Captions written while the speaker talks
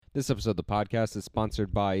This episode of the podcast is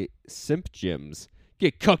sponsored by Simp Gyms.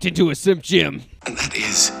 Get cucked into a Simp Gym. And that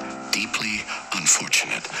is deeply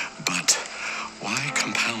unfortunate, but why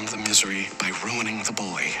compound the misery by ruining the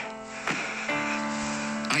boy?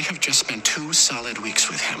 I have just spent 2 solid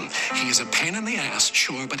weeks with him. He is a pain in the ass,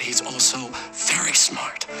 sure, but he's also very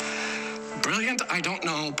smart. Brilliant, I don't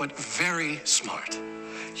know, but very smart.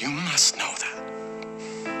 You must know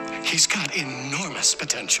that. He's got enormous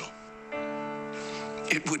potential.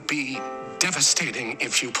 It would be devastating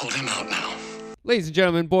if you pulled him out now. Ladies and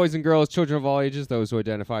gentlemen, boys and girls, children of all ages, those who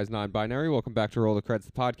identify as non-binary, welcome back to Roll the Credits,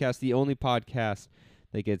 the podcast, the only podcast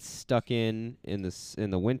that gets stuck in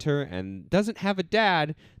the winter and doesn't have a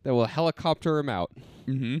dad that will helicopter him out.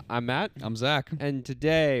 Mm-hmm. I'm Matt. I'm Zach. And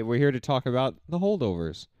today we're here to talk about The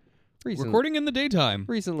Holdovers. Recording in the daytime.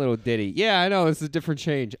 Recent little ditty. Yeah, I know. It's a different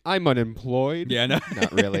change. I'm unemployed. Yeah, no.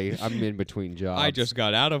 Not really. I'm in between jobs. I just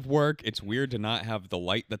got out of work. It's weird to not have the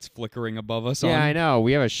light that's flickering above us Yeah, on. I know.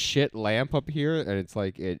 We have a shit lamp up here, and it's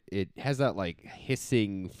like it has that like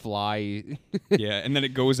hissing fly. Yeah, and then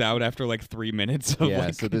it goes out after like 3 minutes. Of Yeah,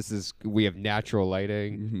 like, so we have natural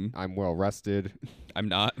lighting. Mm-hmm. I'm well rested. I'm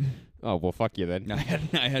not. Oh, well, fuck you then. I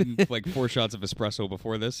had like 4 shots of espresso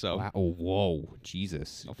before this, so. Wow. Oh, whoa.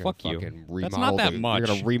 Jesus. Oh, You're fuck gonna you. fucking That's remodel not that much. You're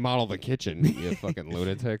going to remodel the kitchen, you fucking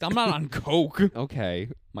lunatic. I'm not on coke. Okay.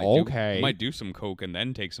 Might do some coke and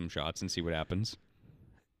then take some shots and see what happens.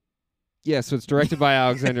 Yeah, so it's directed by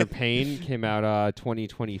Alexander Payne. Came out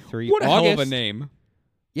 2023. What a August. hell of a name.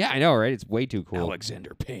 Yeah, I know, right? It's way too cool.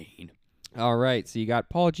 Alexander Payne. All right, so you got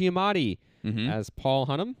Paul Giamatti Mm-hmm. as Paul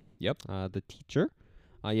Hunnam. Yep. The teacher.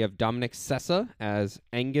 You have Dominic Sessa as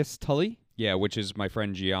Angus Tully. Yeah, which is my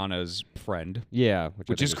friend Gianna's friend. Yeah,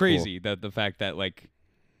 which I Is think crazy, that the fact that, like,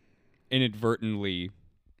 inadvertently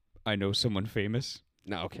I know someone famous.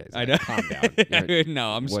 Cool. No, okay, I know. calm down.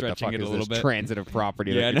 No, I'm What stretching the fuck it a is little this bit. transitive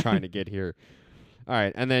property Yeah, that I you're know. trying to get here? All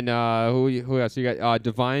right, and then who else? You got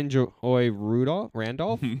Divine Joy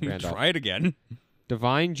Randolph. Try it again.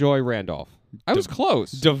 Divine Joy Randolph. I was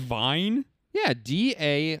close. Divine? Yeah,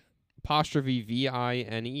 DA''Vine.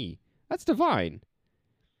 That's Divine.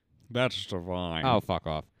 That's divine. Oh, fuck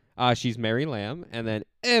off. She's Mary Lamb, and then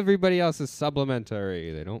everybody else is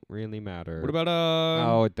supplementary. They don't really matter. What about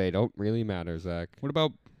Oh, they don't really matter, Zach. What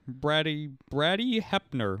about Brady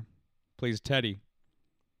Hepner plays Teddy?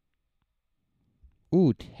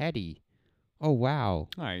 Ooh, Teddy. Oh, wow.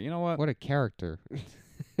 All right, you know what? What a character.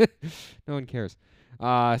 No one cares.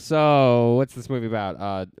 So what's this movie about?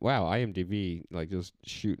 Wow, IMDb, like just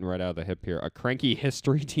shooting right out of the hip here. A cranky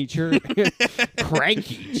history teacher.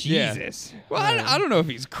 Cranky, Jesus. Well, I don't know if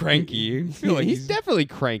he's cranky. I feel like he's definitely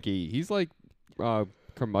cranky. He's like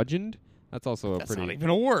curmudgeoned. That's also that's pretty. not even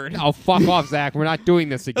a word. Oh, fuck off, Zach. We're not doing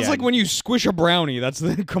this again. That's like when you squish a brownie. That's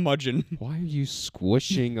the curmudgeon. Why are you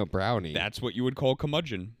squishing a brownie? That's what you would call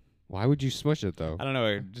curmudgeon. Why would you smush it though? I don't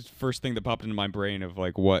know. Just first thing that popped into my brain of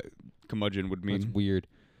like what curmudgeon would mean. That's weird.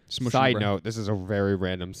 Smushing Side brown. note, this is a very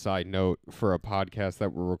random side note for a podcast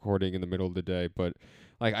that we're recording in the middle of the day, but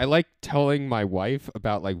like I like telling my wife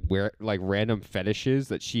about like random fetishes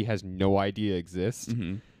that she has no idea exist.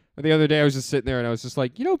 Mm-hmm. But the other day I was just sitting there and I was just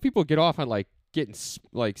like, people get off on like getting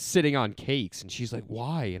like sitting on cakes, and she's like,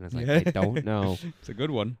 why? And I was like, I don't know. It's a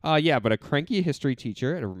good one. Yeah, but a cranky history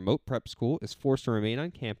teacher at a remote prep school is forced to remain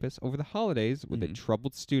on campus over the holidays with a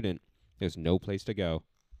troubled student. There's no place to go.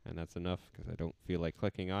 And that's enough because I don't feel like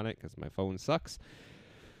clicking on it because my phone sucks.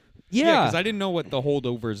 Yeah, because I didn't know what the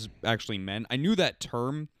holdovers actually meant. I knew that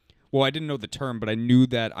term. Well, I didn't know the term, but I knew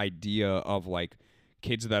that idea of like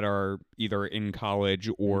kids that are either in college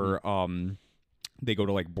or they go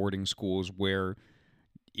to like boarding schools where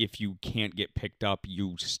if you can't get picked up,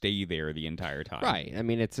 you stay there the entire time. Right. I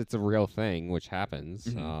mean, it's a real thing which happens,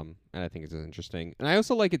 and I think it's interesting. And I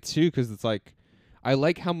also like it too because it's like I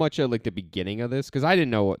like how much I like the beginning of this because I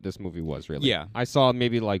didn't know what this movie was really. Yeah. I saw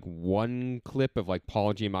maybe like one clip of like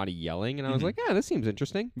Paul Giamatti yelling, and I was like, yeah, this seems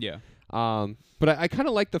interesting. Yeah. But I kind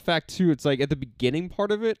of like the fact too. It's like at the beginning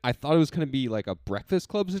part of it, I thought it was going to be like a Breakfast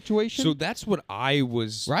Club situation. So that's what I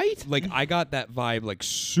was right. Like I got that vibe like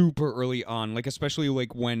super early on, like especially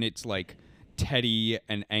like when it's like Teddy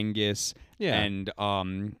and Angus and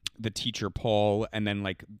the teacher Paul and then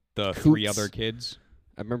like the Coots. 3 other kids.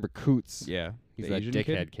 I remember Coots. Yeah. He's The that Asian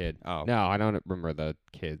dickhead kid. Oh. No, I don't remember the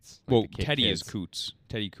kids. Like Well, the kid Teddy kids. is Coots.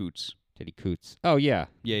 Teddy Coots. Teddy Coots. Oh, yeah.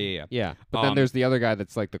 Yeah. Yeah. But then there's the other guy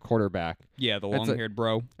that's like the quarterback. Yeah, the That's long-haired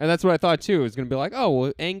bro. And that's what I thought, too. It was going to be like, oh,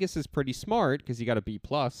 well, Angus is pretty smart because he got a B+.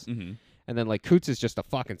 Mm-hmm. And then, like, Coots is just a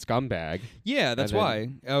fucking scumbag. Yeah, that's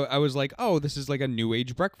why. I was like, oh, this is like a new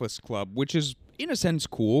age breakfast club, which is, in a sense,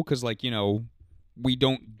 cool because, like, you know, we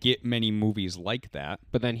don't get many movies like that.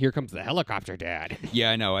 But then here comes the helicopter dad.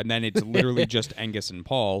 Yeah, I know. And then it's literally just Angus and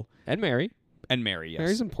Paul. And Mary. And Mary, yes.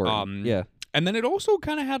 Mary's important. Yeah. And then it also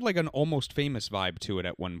kind of had like an Almost Famous vibe to it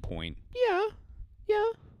at one point. Yeah.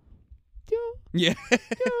 Yeah.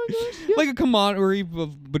 Like a camaraderie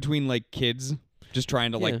between like kids just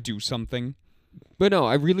trying to like do something. But no,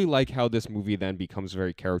 I really like how this movie then becomes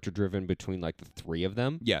very character driven between like the three of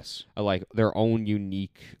them. Yes. Like their own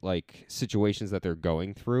unique like situations that they're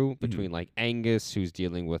going through between like Angus, who's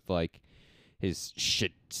dealing with like his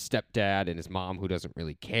shit stepdad, and his mom who doesn't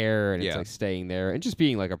really care, and it's like staying there and just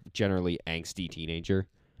being like a generally angsty teenager.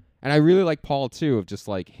 And I really like Paul too, of just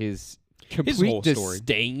like his complete whole story.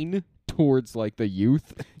 disdain towards like the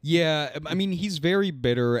youth. Yeah, I mean, he's very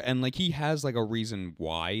bitter, and like he has like a reason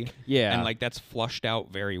why. Yeah. And like that's flushed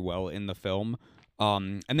out very well in the film.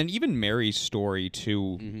 And then even Mary's story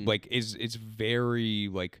too, like is very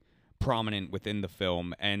like prominent within the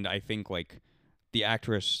film, and I think like the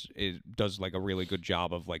actress does like a really good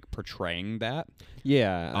job of like portraying that.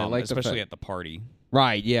 Yeah, I like especially at the party.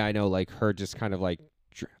 Right, yeah, I know, like her just kind of like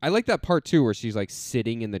I like that part too where she's like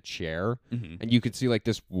sitting in the chair and you could see like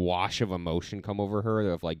this wash of emotion come over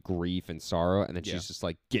her of like grief and sorrow, and then she's just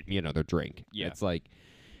like, get me another drink. Yeah. It's like,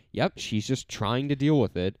 yep, she's just trying to deal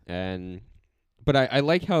with it. But I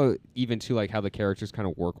like how even too like how the characters kind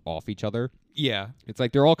of work off each other. Yeah. It's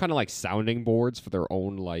like they're all kind of like sounding boards for their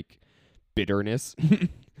own like bitterness.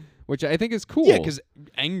 Which I think is cool. Yeah, because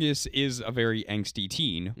Angus is a very angsty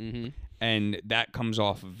teen, and that comes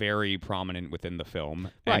off very prominent within the film.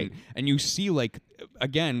 Right. And you see, like,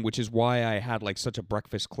 again, which is why I had, like, such a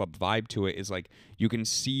Breakfast Club vibe to it, is, like, you can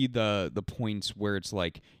see the points where it's,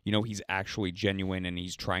 like, you know, he's actually genuine and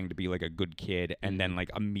he's trying to be, like, a good kid, and then, like,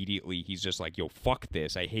 immediately he's just like, yo, fuck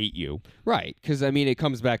this, I hate you. Right, because, I mean, it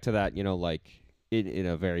comes back to that, you know, like, in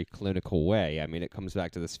a very clinical way. I mean, it comes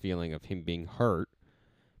back to this feeling of him being hurt.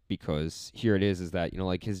 Because here it is that, you know,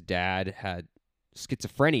 like his dad had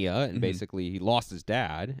schizophrenia and basically he lost his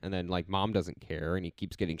dad, and then like mom doesn't care and he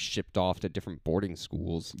keeps getting shipped off to different boarding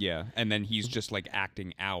schools. Yeah, and then he's just like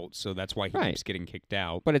acting out, so that's why he keeps getting kicked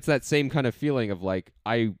out. But it's that same kind of feeling of like,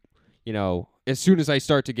 you know, as soon as I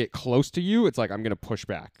start to get close to you, it's like I'm going to push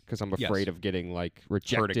back because I'm afraid of getting like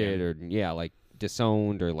rejected or like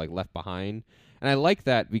disowned or like left behind. And I like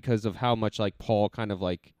that because of how much like Paul kind of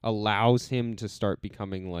like allows him to start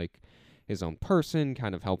becoming like his own person,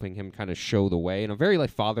 kind of helping him kind of show the way in a very like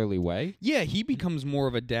fatherly way. Yeah, he becomes more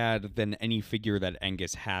of a dad than any figure that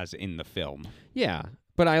Angus has in the film. Yeah,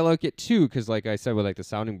 but I like it too because like I said with like the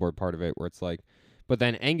sounding board part of it where it's like, but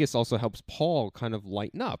then Angus also helps Paul kind of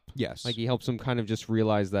lighten up. Yes. Like he helps him kind of just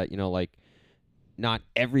realize that, you know, like not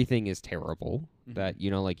everything is terrible, that, you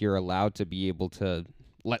know, like you're allowed to be able to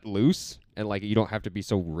let loose, and like you don't have to be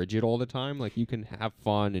so rigid all the time. Like you can have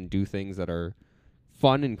fun and do things that are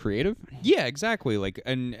fun and creative. Yeah, exactly. Like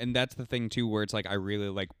and that's the thing too, where it's like I really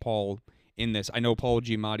like Paul in this. I know Paul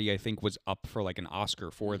Giamatti I think was up for like an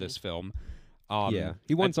Oscar for this film. Yeah,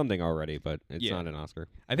 he won something already, but it's not an Oscar.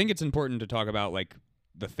 I think it's important to talk about like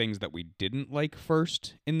the things that we didn't like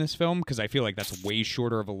first in this film, because I feel like that's way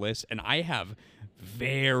shorter of a list, and I have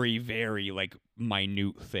very, very like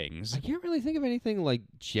minute things. I can't really think of anything like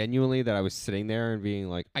genuinely that I was sitting there and being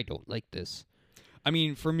like, I don't like this. I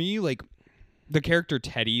mean, for me, like the character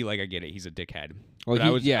Teddy, like I get it, he's a dickhead. Well, I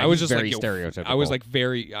was just very like, stereotypical. I was like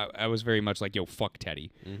I was very much like, yo, fuck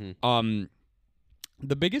Teddy.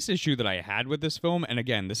 The biggest issue that I had with this film, and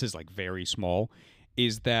again, this is like very small,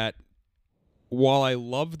 is that while I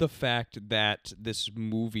love the fact that this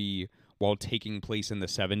movie, while taking place in the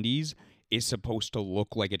 70s, is supposed to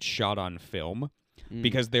look like it's shot on film,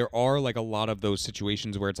 because there are like a lot of those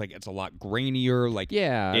situations where it's like it's a lot grainier, like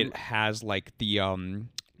it has like the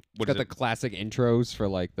it's got the classic intros for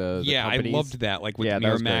like the companies. I loved that, like with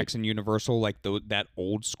Miramax and Universal, like that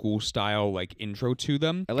old school style like intro to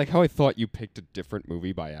them. I like how I thought you picked a different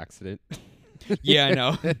movie by accident. Yeah, I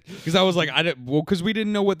know, because I was like, because we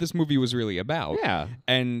didn't know what this movie was really about. Yeah,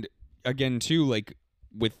 and again too, like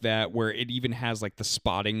with that, where it even has like the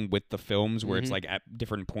spotting with the films, where it's like at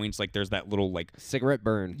different points, like there's that little like cigarette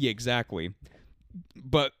burn. Yeah, exactly.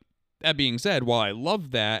 But that being said, while I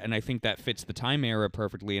love that, and I think that fits the time era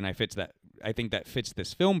perfectly, and I think that fits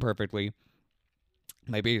this film perfectly,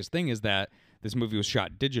 my biggest thing is that this movie was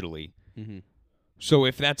shot digitally. So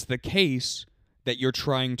if that's the case, that you're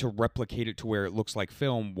trying to replicate it to where it looks like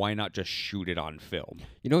film, why not just shoot it on film?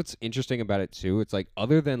 You know what's interesting about it too? It's like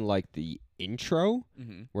other than like the intro,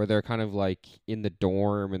 where they're kind of like in the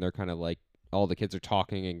dorm and they're kind of like all the kids are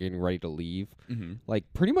talking and getting ready to leave. Like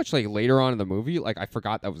pretty much like later on in the movie, like I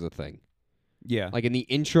forgot that was a thing. Yeah. Like in the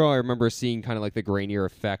intro, I remember seeing kind of like the grainier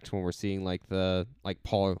effect when we're seeing like the like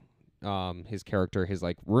Paul, his character, his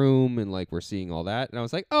like room, and like we're seeing all that, and I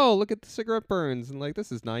was like, oh, look at the cigarette burns, and like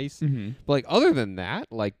this is nice. Mm-hmm. But like other than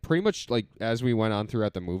that, like pretty much like as we went on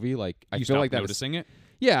throughout the movie, like I You feel stopped like that noticing it.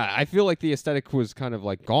 yeah, I feel like the aesthetic was kind of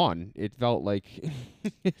like gone. It felt like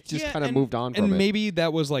it just kind of moved on from and it. maybe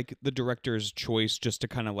that was like the director's choice, just to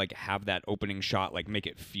kind of like have that opening shot, like make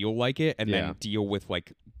it feel like it, and Yeah. then deal with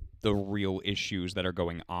like the real issues that are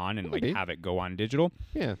going on, and like Maybe. have it go on digital.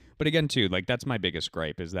 Yeah. But again, too, like that's my biggest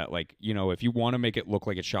gripe is that, like, you know, if you want to make it look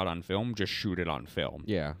like it's shot on film, just shoot it on film.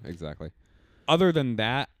 Yeah, exactly. Other than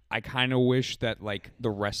that, I kind of wish that like the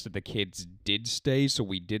rest of the kids did stay, so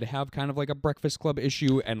we did have kind of like a Breakfast Club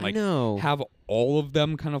issue, and like have all of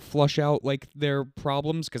them kind of flush out like their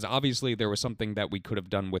problems, because obviously there was something that we could have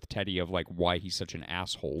done with Teddy of like why he's such an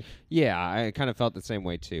asshole. Yeah, I kind of felt the same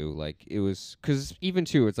way too. Like it was because even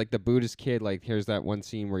too, it's like the Buddhist kid. Like here's that one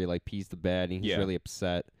scene where he like pees the bed and he's really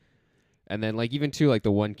upset, and then like even too like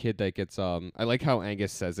the one kid that gets I like how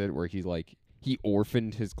Angus says it where he's like. He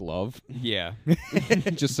orphaned his glove. Yeah.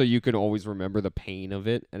 Just so you can always remember the pain of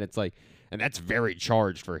it. And it's like, and that's very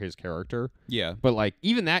charged for his character. Yeah. But like,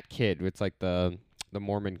 even that kid, it's like the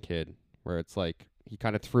Mormon kid, where it's like, he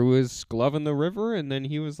kind of threw his glove in the river and then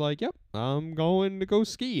he was like, yep, I'm going to go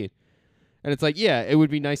ski. And it's like, yeah, it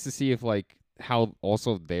would be nice to see if like, how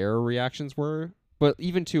also their reactions were. But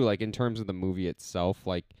even too, like, in terms of the movie itself,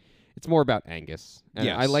 like, it's more about Angus. And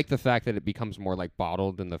I like the fact that it becomes more like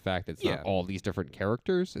bottled than the fact that it's not all these different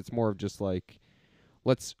characters. It's more of just like,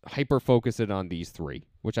 let's hyper focus it on these three,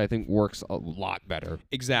 which I think works a lot better.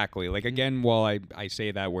 Exactly. Like, again, while I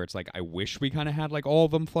say that where it's like, I wish we kind of had like all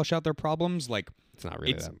of them flush out their problems, like, it's not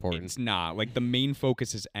really that important. It's not. Like, the main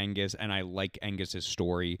focus is Angus, and I like Angus's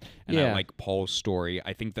story, and I like Paul's story.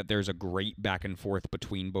 I think that there's a great back and forth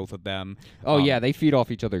between both of them. Oh, yeah, they feed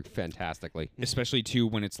off each other fantastically. Especially, too,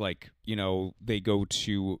 when it's like, you know, they go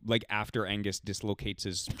to, like, after Angus dislocates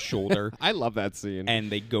his shoulder. I love that scene.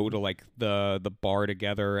 And they go to, like, the bar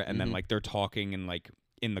together, and then, like, they're talking and, like,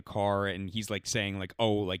 in the car, and he's like saying like,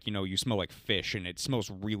 oh, like, you know, you smell like fish and it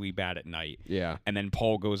smells really bad at night. Yeah. And then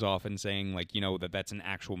Paul goes off and saying like, you know, that's an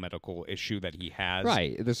actual medical issue that he has.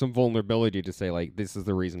 Right. There's some vulnerability to say like, this is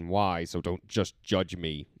the reason why, so don't just judge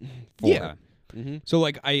me for it. So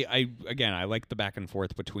like I again, I like the back and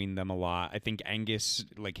forth between them a lot. I think Angus,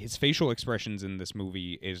 like, his facial expressions in this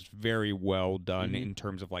movie is very well done in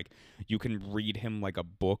terms of like, you can read him like a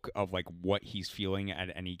book of like what he's feeling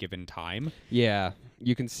at any given time. Yeah,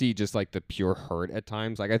 you can see just like the pure hurt at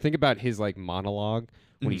times. Like I think about his like monologue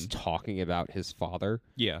when he's talking about his father.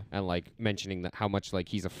 Yeah. And like mentioning that how much like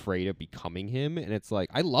he's afraid of becoming him, and it's like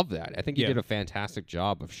I love that. I think he did a fantastic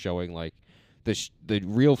job of showing like the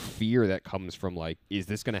real fear that comes from like, is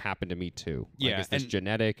this going to happen to me too? Like, is this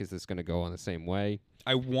genetic? Is this going to go on the same way?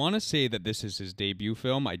 I want to say that this is his debut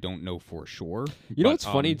film. I don't know for sure. You know what's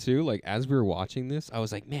funny too? Like as we were watching this, I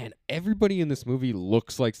was like, man, everybody in this movie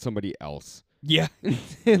looks like somebody else. Yeah.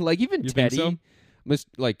 Like even You Teddy, think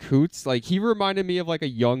like Coots, like he reminded me of like a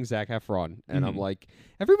young Zac Efron, and I'm like,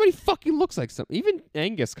 everybody fucking looks like some. Even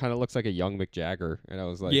Angus kind of looks like a young Mick Jagger, and I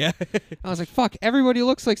was like, I was like, fuck, everybody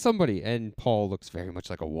looks like somebody, and Paul looks very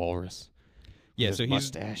much like a walrus. Yeah, so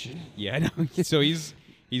mustache. Yeah, I know. So he's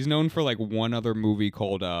known for like one other movie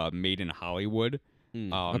called Made in Hollywood.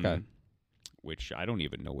 Okay. Which I don't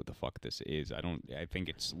even know what the fuck this is. I think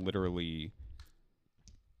it's literally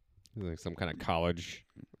like some kind of college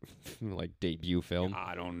like debut film.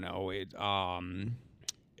 I don't know.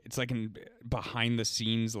 It's like an behind the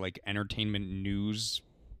scenes like entertainment news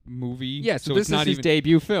movie. Yeah, so it's this not is his even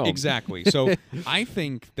debut film. Exactly. So I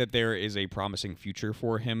think that there is a promising future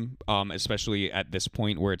for him, especially at this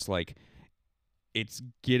point where it's like it's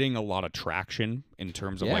getting a lot of traction in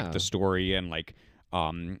terms of like the story, and like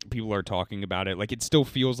people are talking about it. Like, it still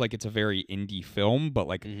feels like it's a very indie film, but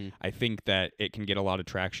like I think that it can get a lot of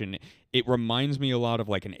traction. It reminds me a lot of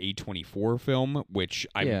like an A24 film, which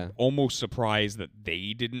I'm almost surprised that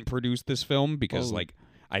they didn't produce this film, because like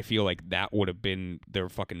I feel like that would have been their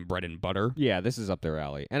fucking bread and butter. Yeah, this is up their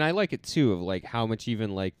alley. And I like it too, of like how much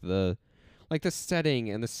even like the setting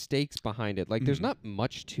and the stakes behind it. Like there's not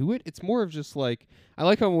much to it. It's more of just like, I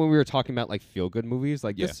like how when we were talking about like feel good movies,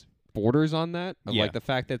 like this borders on that, of like the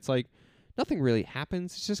fact that it's like nothing really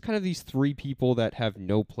happens. It's just kind of these three people that have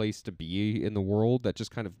no place to be in the world that just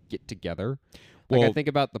kind of get together. Like, I think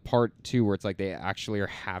about the part, too, where it's like they actually are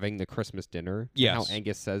having the Christmas dinner. Yes. How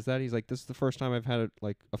Angus says that. He's like, this is the first time I've had,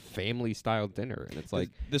 a family-style dinner. And it's like...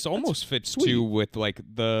 This almost fits, sweet. too, with, like,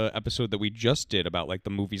 the episode that we just did about, like, the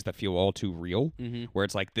movies that feel all too real. Where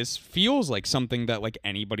it's like, this feels like something that, like,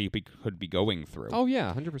 anybody could be going through. Oh,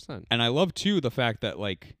 yeah, 100%. And I love, too, the fact that,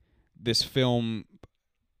 like, this film...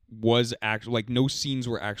 was actually like no scenes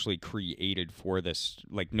were actually created for this,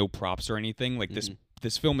 like no props or anything. Like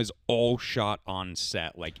this film is all shot on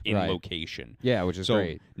set, like in location. Yeah, which is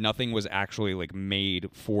great. Nothing was actually like made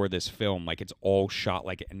for this film. Like it's all shot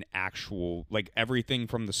like an actual, like everything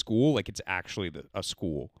from the school, like it's actually a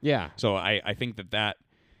school. Yeah. So I think that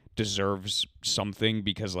deserves something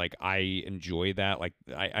because like I enjoy that. Like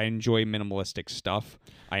I enjoy minimalistic stuff.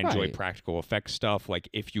 I enjoy practical effects stuff. Like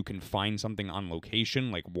if you can find something on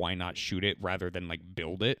location, like why not shoot it rather than like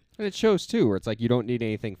build it? And it shows too, where it's like you don't need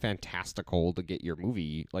anything fantastical to get your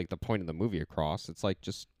movie, like the point of the movie across. It's like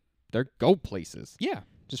just go places. Yeah.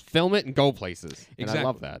 Just film it and go places. And Exactly. I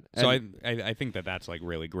love that. So and I think that's like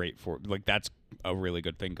really great for like that's a really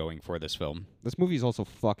good thing going for this film. this movie is also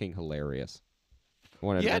fucking hilarious.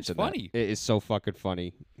 Yeah, it's funny. It is so fucking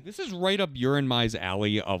funny. This is right up your and my's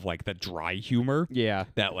alley of like the dry humor. Yeah.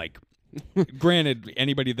 That like, granted,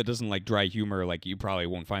 anybody that doesn't like dry humor, like you probably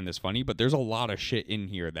won't find this funny, but there's a lot of shit in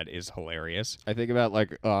here that is hilarious. I think about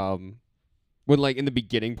like when like in the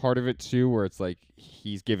beginning part of it too, where it's like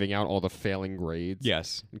he's giving out all the failing grades.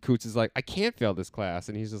 Yes. And Coots is like, I can't fail this class,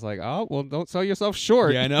 and he's just like, oh well, don't sell yourself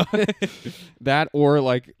short. Yeah, I know. That or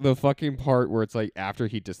like the fucking part where it's like after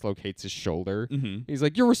he dislocates his shoulder, he's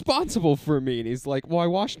like, you're responsible for me, and he's like, well, I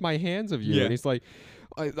washed my hands of you, Yeah. and he's like,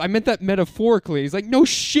 I meant that metaphorically. He's like, no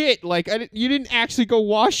shit, like you didn't actually go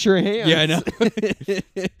wash your hands. Yeah, I know.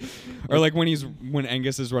 Or like when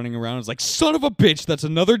Angus is running around, it's like, son of a bitch, that's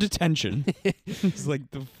another detention. It's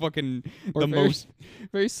like the fucking Or the very, most.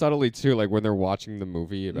 very subtly too, like when they're watching the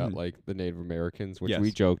movie about like the Native Americans, which we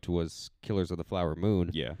Yes. joked was Killers of the Flower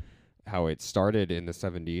Moon. Yeah. How it started in the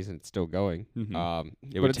 70s and it's still going.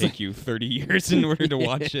 It would take you 30 years in order to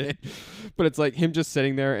watch it. But it's like him just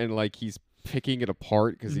sitting there and like he's picking it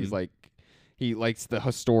apart because he's like, he likes the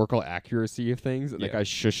historical accuracy of things, and the guy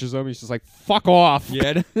shushes him. He's just like, fuck off.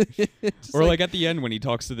 Yeah. Or like at the end when he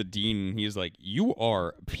talks to the dean, he's like, you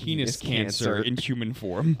are penis cancer in human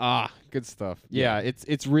form. Ah, good stuff. Yeah,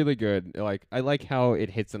 it's really good. Like I like how it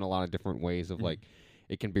hits in a lot of different ways of like,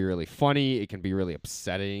 it can be really funny, it can be really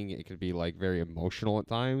upsetting, it can be like very emotional at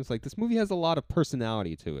times. Like this movie has a lot of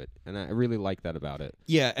personality to it, and I really like that about it.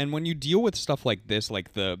 Yeah, and when you deal with stuff like this,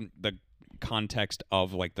 like the context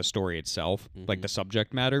of like the story itself, like the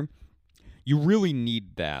subject matter, you really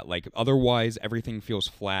need that. Like otherwise everything feels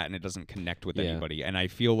flat and it doesn't connect with anybody. And I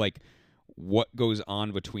feel like what goes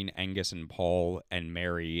on between Angus and Paul and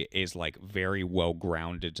Mary is like very well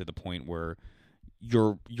grounded to the point where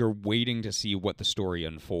you're waiting to see what the story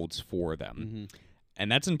unfolds for them.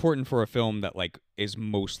 And that's important for a film that like is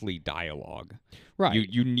mostly dialogue. Right.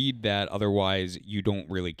 You need that, otherwise you don't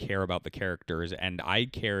really care about the characters, and I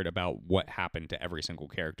cared about what happened to every single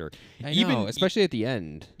character. I know, especially at the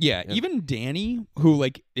end. Yeah, even Danny, who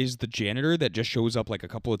like is the janitor that just shows up like a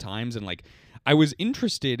couple of times, and like I was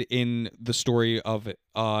interested in the story of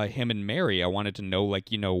him and Mary. I wanted to know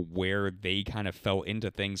like, you know, where they kind of fell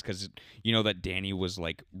into things, because you know that Danny was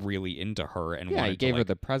like really into her and he gave her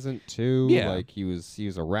the present too. Yeah. Like he was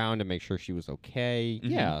around to make sure she was okay.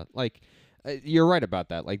 Yeah, like you're right about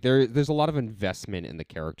that. Like there's a lot of investment in the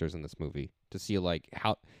characters in this movie to see like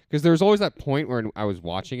how, because there's always that point where I was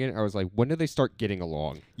watching it, I was like, when do they start getting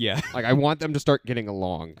along? Yeah. Like I want them to start getting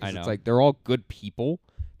along. I know. It's like they're all good people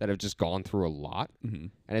that have just gone through a lot. And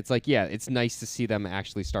it's like, yeah, it's nice to see them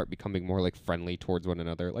actually start becoming more like friendly towards one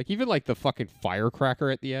another. Like even like the fucking firecracker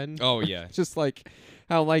at the end. Oh yeah. It's just like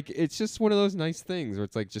how like it's just one of those nice things where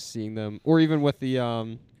it's like just seeing them, or even with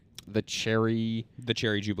the cherry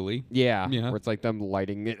jubilee. yeah, where it's like them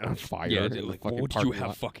lighting it on fire. Yeah, in the like, fucking do you parking have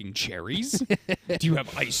lot. fucking cherries? Do you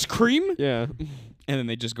have ice cream? Yeah. And then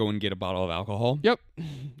they just go and get a bottle of alcohol. Yep.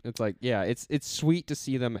 It's like, yeah, it's sweet to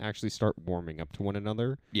see them actually start warming up to one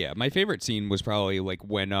another. Yeah, my favorite scene was probably like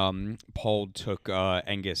when Paul took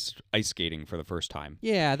Angus ice skating for the first time.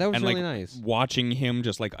 Yeah, that was And really like nice. watching him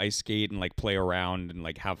just like ice skate and like play around and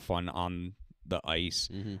like have fun on the ice.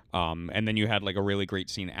 And then you had like a really great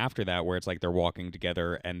scene after that where it's like they're walking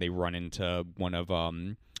together and they run into one of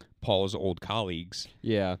Paul's old colleagues.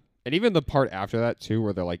 Yeah. And even the part after that too,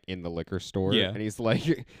 where they're like in the liquor store, Yeah. and he's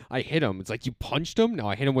like, "I hit him." It's like, you punched him? No,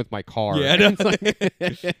 I hit him with my car. Yeah, and, it's like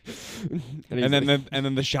and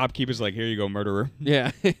then the shopkeeper's like, "Here you go, murderer."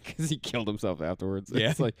 yeah, because he killed himself afterwards.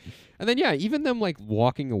 Yeah. It's like, and then yeah, even them like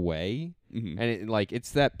walking away, Mm-hmm. And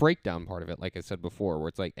it's that breakdown part of it, like I said before, where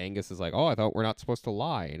it's like Angus is like, oh, I thought we're not supposed to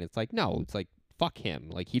lie. And it's like, no, it's like, fuck him.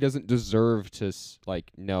 Like, he doesn't deserve to,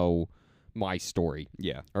 like, know my story.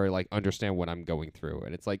 Yeah. Or, like, understand what I'm going through.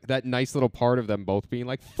 And it's like that nice little part of them both being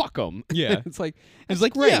like, fuck him. Yeah. It's like,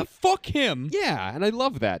 great. Yeah, fuck him. Yeah, and I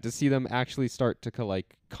love that, to see them actually start to,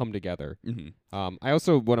 like, come together. Mm-hmm. I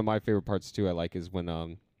also, one of my favorite parts, too, I like, is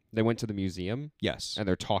when they went to the museum. Yes. And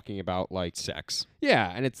they're talking about, like... sex.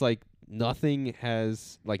 Yeah, and it's like,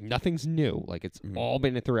 nothing's new. Like, it's all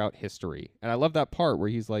been throughout history. And I love that part where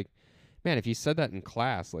he's like, man, if you said that in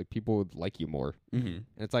class, like, people would like you more. Mm-hmm. And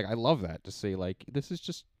it's like, I love that, to say, like, this is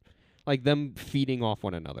just, like, them feeding off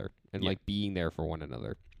one another and, like, being there for one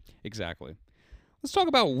another. Exactly. Let's talk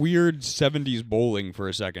about weird 70s bowling for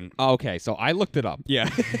a second. Okay, so I looked it up. Yeah.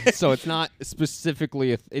 So it's not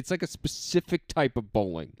specifically, it's like a specific type of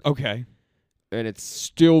bowling. Okay. And it's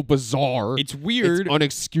still bizarre. It's weird. It's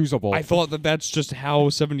unexcusable. I thought that's just how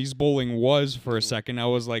 70s bowling was for a second. I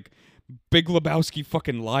was like, Big Lebowski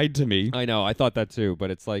fucking lied to me. I know, I thought that too,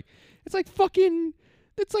 but it's like fucking,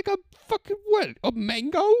 it's like a fucking, what, a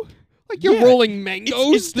mango? Like you're rolling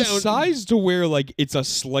mangoes It's the size to where, like, it's a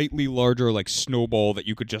slightly larger, like, snowball that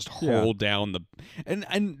you could just hurl down the... And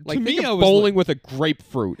like, to me, I was bowling with a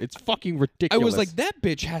grapefruit. It's fucking ridiculous. I was like, that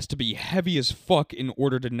bitch has to be heavy as fuck in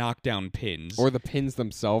order to knock down pins. Or the pins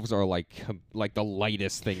themselves are, like the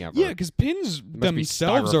lightest thing ever. Yeah, because pins be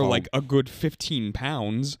themselves are, styrofoam. like, a good 15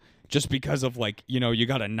 pounds. Just because of, like, you know, you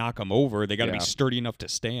got to knock them over. They got to be sturdy enough to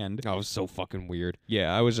stand. That was so fucking weird.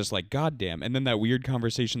 Yeah, I was just like, God damn. And then that weird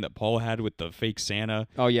conversation that Paul had with the fake Santa.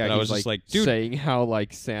 Oh, yeah. I was just like, dude. Saying how,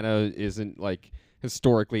 like, Santa isn't, like,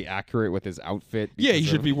 historically accurate with his outfit. Yeah, he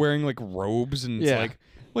should be wearing, like, robes. And it's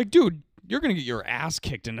like, dude, you're going to get your ass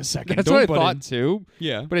kicked in a second. That's Don't what I thought, too.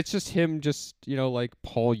 Yeah. But it's just him you know, like,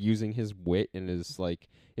 Paul using his wit and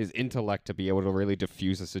his intellect to be able to really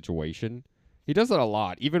diffuse a situation. He does that a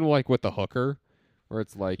lot, even like with the hooker, where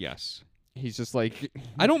it's like, yes, he's just like,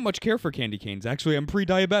 I don't much care for candy canes. Actually, I'm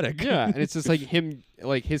pre-diabetic. Yeah, and it's just like him,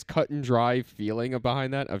 like his cut and dry feeling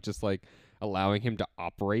behind that of just like allowing him to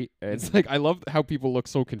operate. And it's like, I love how people look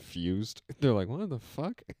so confused. They're like, what the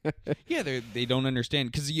fuck? Yeah, they don't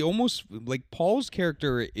understand, because he almost, like, Paul's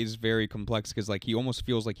character is very complex, because, like, he almost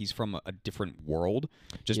feels like he's from a different world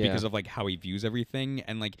just because of, like, how he views everything.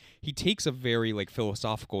 And, like, he takes a very, like,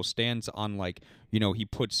 philosophical stance on, like, you know, he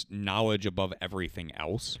puts knowledge above everything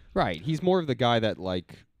else. Right. He's more of the guy that,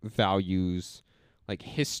 like, values, like,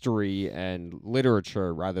 history and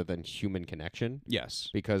literature rather than human connection. Yes.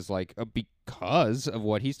 Because, like, because of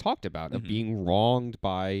what he's talked about, of being wronged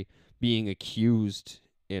by being accused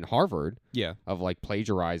in Harvard of, like,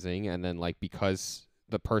 plagiarizing, and then, like, because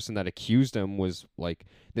the person that accused him was, like,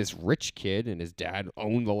 this rich kid and his dad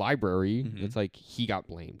owned the library, it's like he got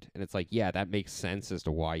blamed. And it's like, yeah, that makes sense as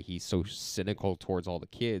to why he's so cynical towards all the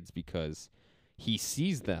kids, because he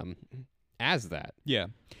sees them as that. Yeah.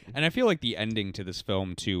 And I feel like the ending to this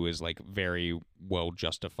film, too, is, like, very well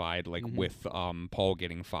justified, like, with Paul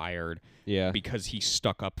getting fired because he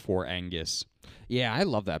stuck up for Angus. Yeah, I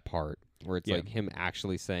love that part where it's like him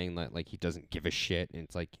actually saying that, like, he doesn't give a shit, and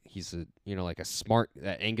it's like he's a, you know, like a smart,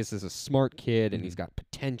 Angus is a smart kid and he's got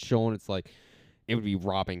potential, and it's like it would be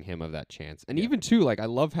robbing him of that chance. And even too, like, I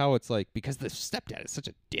love how it's like, because the stepdad is such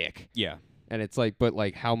a dick. Yeah. And it's like, but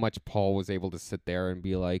like how much Paul was able to sit there and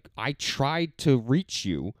be like, I tried to reach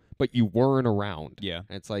you, but you weren't around. Yeah.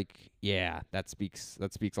 And it's like, yeah, that speaks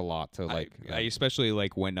a lot to, like, I especially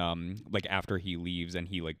like when like after he leaves and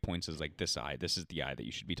he, like, points as, like, this is the eye that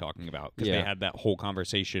you should be talking about, because they had that whole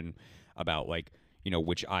conversation about, like, you know,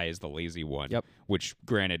 which eye is the lazy one. Yep. Which,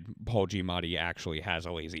 granted, Paul Giamatti actually has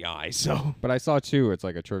a lazy eye, so. But I saw too, it's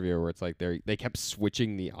like a trivia where it's like they kept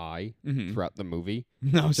switching the eye throughout the movie.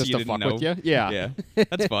 No, just so to you didn't fuck know. with you. Yeah. Yeah.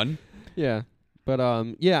 That's fun. Yeah. But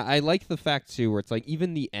yeah, I like the fact too where it's like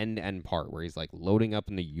even the end part where he's like loading up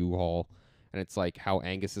in the U-Haul, and it's like how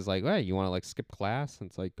Angus is like, hey, you want to, like, skip class? And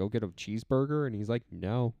it's like, go get a cheeseburger, and he's like,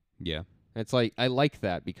 no. Yeah. And it's like, I like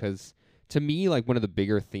that, because to me, like, one of the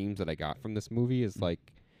bigger themes that I got from this movie is like,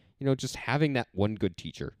 you know, just having that one good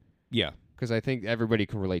teacher. Yeah. Because I think everybody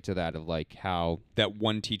can relate to that, of like how that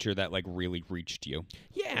one teacher that, like, really reached you.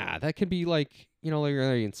 Yeah, that can be, like, you know, like,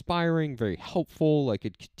 very inspiring, very helpful. Like,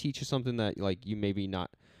 it could teach you something that, like, you maybe not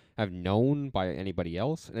have known by anybody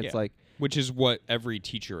else. And it's like, which is what every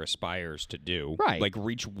teacher aspires to do. Right. Like,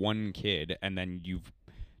 reach one kid and then you've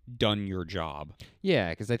done your job. Yeah,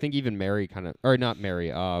 because I think even Mary kind of, or not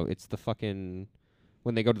Mary, it's the fucking,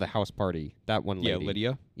 when they go to the house party, that one lady. Yeah,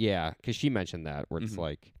 Lydia. Yeah, because she mentioned that, where it's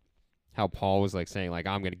like, how Paul was like saying like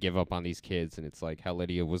I'm gonna give up on these kids, and it's like how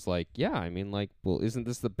Lydia was like, yeah, I mean like, well, isn't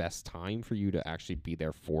this the best time for you to actually be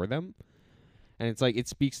there for them? And it's like it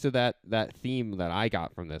speaks to that theme that I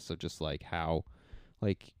got from this of just like how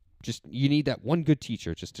like just you need that one good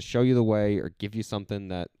teacher just to show you the way or give you something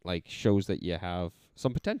that like shows that you have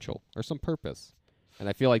some potential or some purpose. And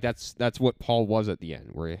I feel like that's what Paul was at the end,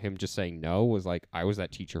 where him just saying no was like, I was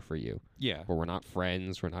that teacher for you. Yeah. Where we're not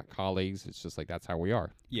friends, we're not colleagues. It's just like that's how we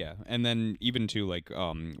are. Yeah. And then even too, like,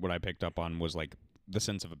 what I picked up on was like the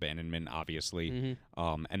sense of abandonment, obviously.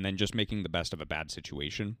 And then just making the best of a bad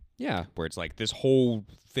situation. Yeah. Where it's like this whole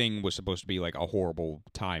thing was supposed to be like a horrible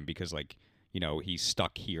time because like, you know, he's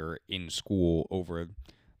stuck here in school over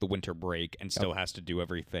the winter break and still has to do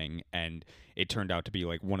everything, and it turned out to be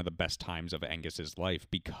like one of the best times of Angus's life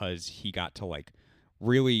because he got to like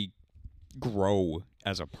really grow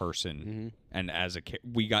as a person and as a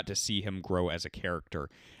we got to see him grow as a character.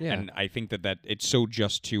 And I think that it's so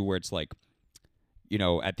just too where it's like, you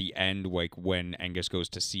know, at the end, like when Angus goes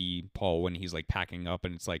to see Paul when he's like packing up,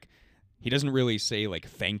 and it's like he doesn't really say like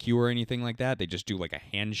thank you or anything like that. They just do like a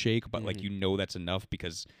handshake, but like you know that's enough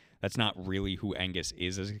because that's not really who Angus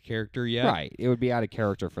is as a character yet. Right. It would be out of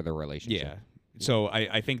character for the relationship. Yeah. So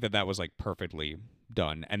I think that was like perfectly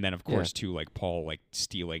done. And then of course too, like Paul like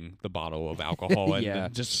stealing the bottle of alcohol and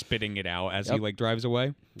then just spitting it out as he like drives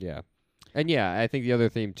away. Yeah. And yeah, I think the other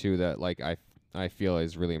theme too that like I feel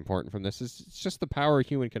is really important from this is it's just the power of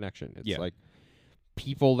human connection. It's like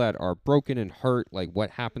people that are broken and hurt, like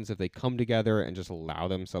what happens if they come together and just allow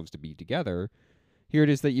themselves to be together. Here it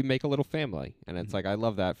is that you make a little family. And it's like, I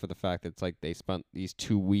love that for the fact that it's like they spent these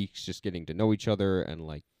 2 weeks just getting to know each other and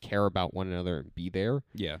like care about one another and be there.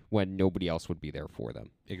 Yeah. When nobody else would be there for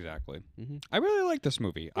them. Exactly. I really like this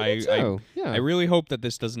movie. I really hope that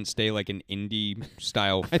this doesn't stay like an indie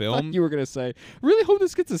style film. I thought you were going to say, really hope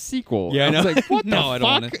this gets a sequel. Yeah, I was like, what no, the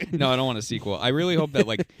I fuck? don't want a sequel. I really hope that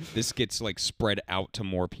like this gets like spread out to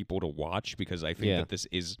more people to watch because I think that this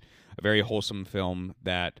is a very wholesome film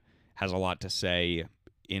that has a lot to say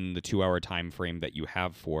in the 2-hour time frame that you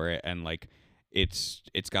have for it, and like it's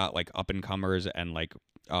got like up and comers and like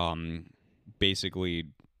basically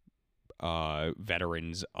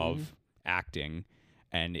veterans of acting,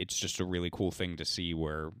 and it's just a really cool thing to see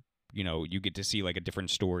where, you know, you get to see like a different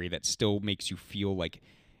story that still makes you feel like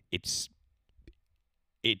it's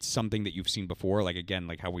something that you've seen before. Like again,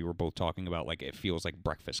 like how we were both talking about, like it feels like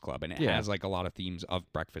Breakfast Club, and it has like a lot of themes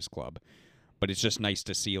of Breakfast Club, but it's just nice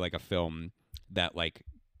to see like a film that like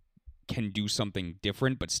can do something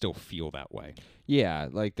different but still feel that way. Yeah,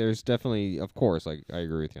 like there's definitely, of course, like I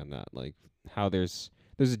agree with you on that. Like how there's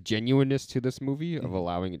a genuineness to this movie of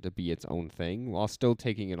allowing it to be its own thing while still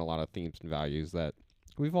taking in a lot of themes and values that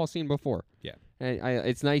we've all seen before. Yeah. And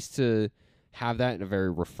it's nice to have that in a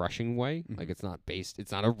very refreshing way. Like it's not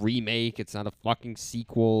a remake, it's not a fucking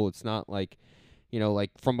sequel, it's not like, you know,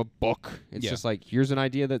 like from a book. It's just like, here's an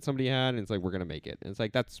idea that somebody had, and it's like, we're going to make it. And it's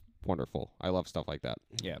like, that's wonderful. I love stuff like that.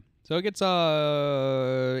 Yeah. So it gets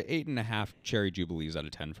 8.5 cherry jubilees out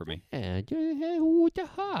of 10 for me. Good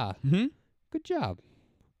job.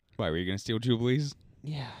 Why, were you going to steal jubilees?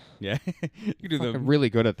 Yeah. Yeah. You do I'm really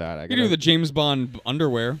good at that. You do the James Bond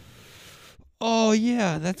underwear. Oh,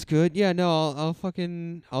 yeah, that's good. Yeah, no,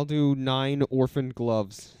 I'll do 9 orphaned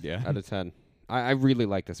gloves out of 10. I really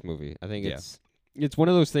like this movie. I think it's one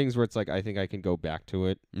of those things where it's like I think I can go back to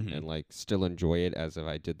it and like still enjoy it as if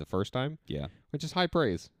I did the first time. Yeah. Which is high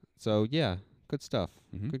praise. So yeah, good stuff.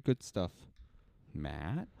 Good stuff.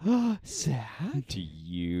 Matt? Zach? Do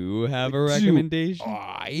you have a recommendation?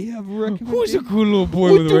 I have a recommendation. Who's a cool little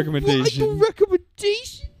boy with a recommendation? The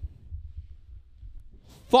recommendation?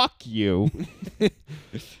 Fuck you.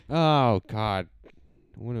 Oh God.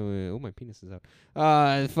 Oh, my penis is out.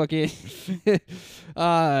 Fucking.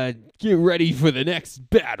 Get ready for the next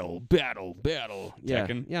battle. Yeah.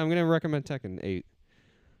 Tekken? Yeah, I'm gonna recommend Tekken 8.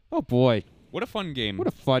 Oh boy. What a fun game. What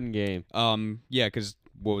a fun game. Yeah, because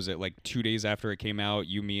what was it, like 2 days after it came out,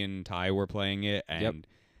 you, me, and Ty were playing it, and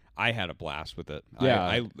I had a blast with it.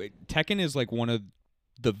 Yeah. Tekken is like one of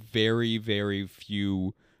the very, very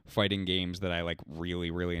few fighting games that I like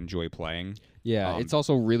really, really enjoy playing. Yeah, it's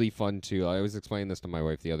also really fun too. I was explaining this to my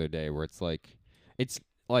wife the other day, where it's like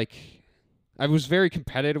I was very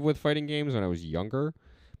competitive with fighting games when I was younger,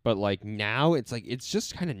 but like now it's like it's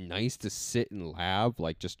just kind of nice to sit and lab,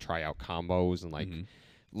 like just try out combos and like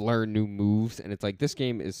learn new moves. And it's like this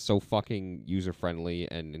game is so fucking user friendly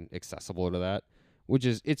and accessible to that, which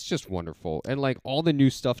is it's just wonderful. And like all the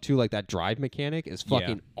new stuff too, like that drive mechanic is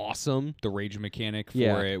fucking awesome. The rage mechanic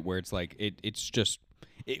for it, where it's like it's just.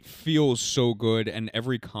 It feels so good, and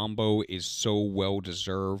every combo is so well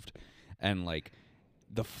deserved. and like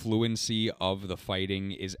the fluency of the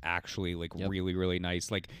fighting is actually like really, really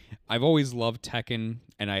nice. Like I've always loved Tekken,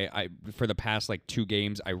 and I for the past like 2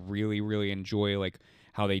 games, I really, really enjoy like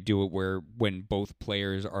how they do it where when both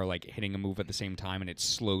players are like hitting a move at the same time and it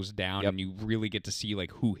slows down and you really get to see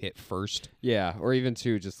like who hit first. Yeah, or even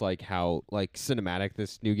too just like how like cinematic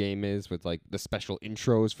this new game is with like the special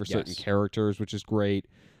intros for certain characters, which is great.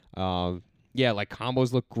 Yeah, like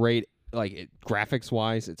combos look great. Like graphics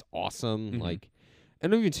wise, it's awesome. Like,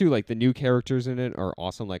 and even too like the new characters in it are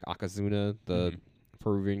awesome. Like Akazuna, the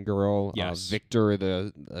Peruvian girl. Victor,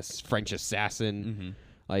 the French assassin.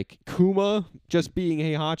 Like Kuma just being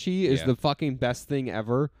Heihachi is the fucking best thing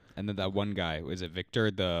ever. And then that one guy, is it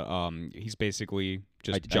Victor? He's basically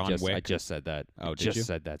just John Wick. I just said that. Oh, did you?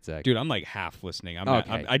 Said that, Zach. Dude, I'm like half listening.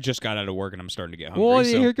 I just got out of work and I'm starting to get hungry. Well,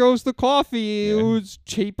 here goes the coffee. It was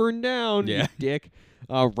tapering down. You dick.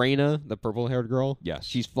 Reina, the purple-haired girl. Yes,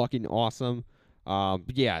 she's fucking awesome.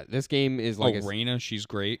 But yeah, this game is like Reina, she's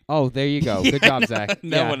great. Oh, there you go. Good job, Zach.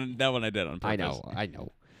 That one I did on purpose. I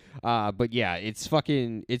know. But yeah, it's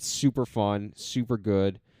super fun, super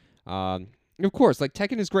good. Of course, like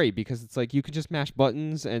Tekken is great because it's like you can just mash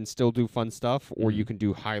buttons and still do fun stuff, or you can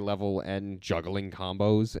do high level and juggling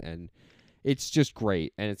combos, and it's just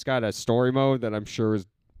great. And it's got a story mode that I'm sure is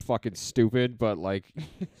fucking stupid, but like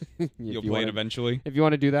you'll play it eventually if you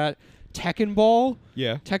want to do that. Tekken Ball,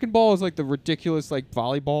 Tekken Ball is like the ridiculous like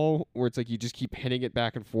volleyball where it's like you just keep hitting it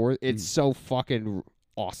back and forth. It's so fucking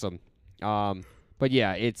awesome. But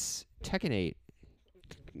yeah, it's Tekken 8.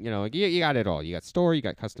 You know, you got it all. You got story, you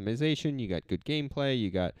got customization, you got good gameplay, you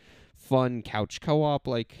got fun couch co-op.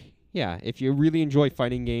 Like, yeah, if you really enjoy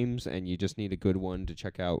fighting games and you just need a good one to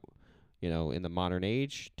check out, you know, in the modern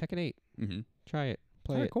age, Tekken 8. Try it.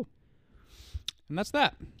 Play it. Cool. And that's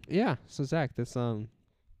that. Yeah. So Zach, this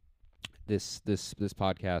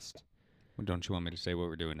podcast. Well, don't you want me to say what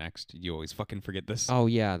we're doing next? You always fucking forget this. Oh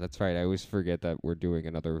yeah, that's right. I always forget that we're doing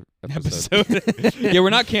another episode. Yeah, we're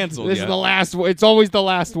not canceled. This is the last one. It's always the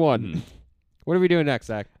last one. What are we doing next,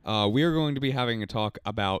 Zach? We are going to be having a talk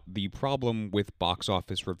about the problem with box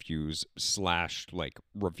office reviews / like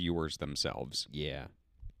reviewers themselves. Yeah.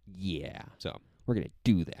 So we're gonna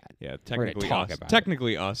do that. Yeah,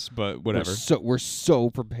 technically us, but whatever. We're so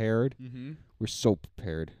prepared. We're so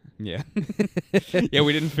prepared. Yeah. Yeah,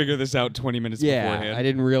 we didn't figure this out 20 minutes beforehand. I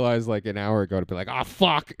didn't realize like an hour ago to be like, oh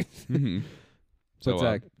fuck. So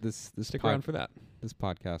Zach, this stick around for that. This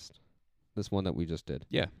podcast, this one that we just did.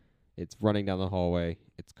 Yeah. It's running down the hallway.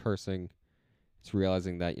 It's cursing. It's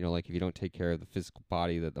realizing that, you know, like if you don't take care of the physical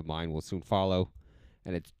body, that the mind will soon follow.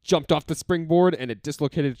 And it jumped off the springboard and it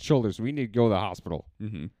dislocated its shoulders. We need to go to the hospital.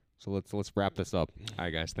 So let's wrap this up. All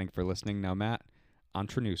right, guys. Thank you for listening. Now, Matt,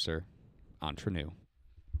 entre nous, sir. Entre nous.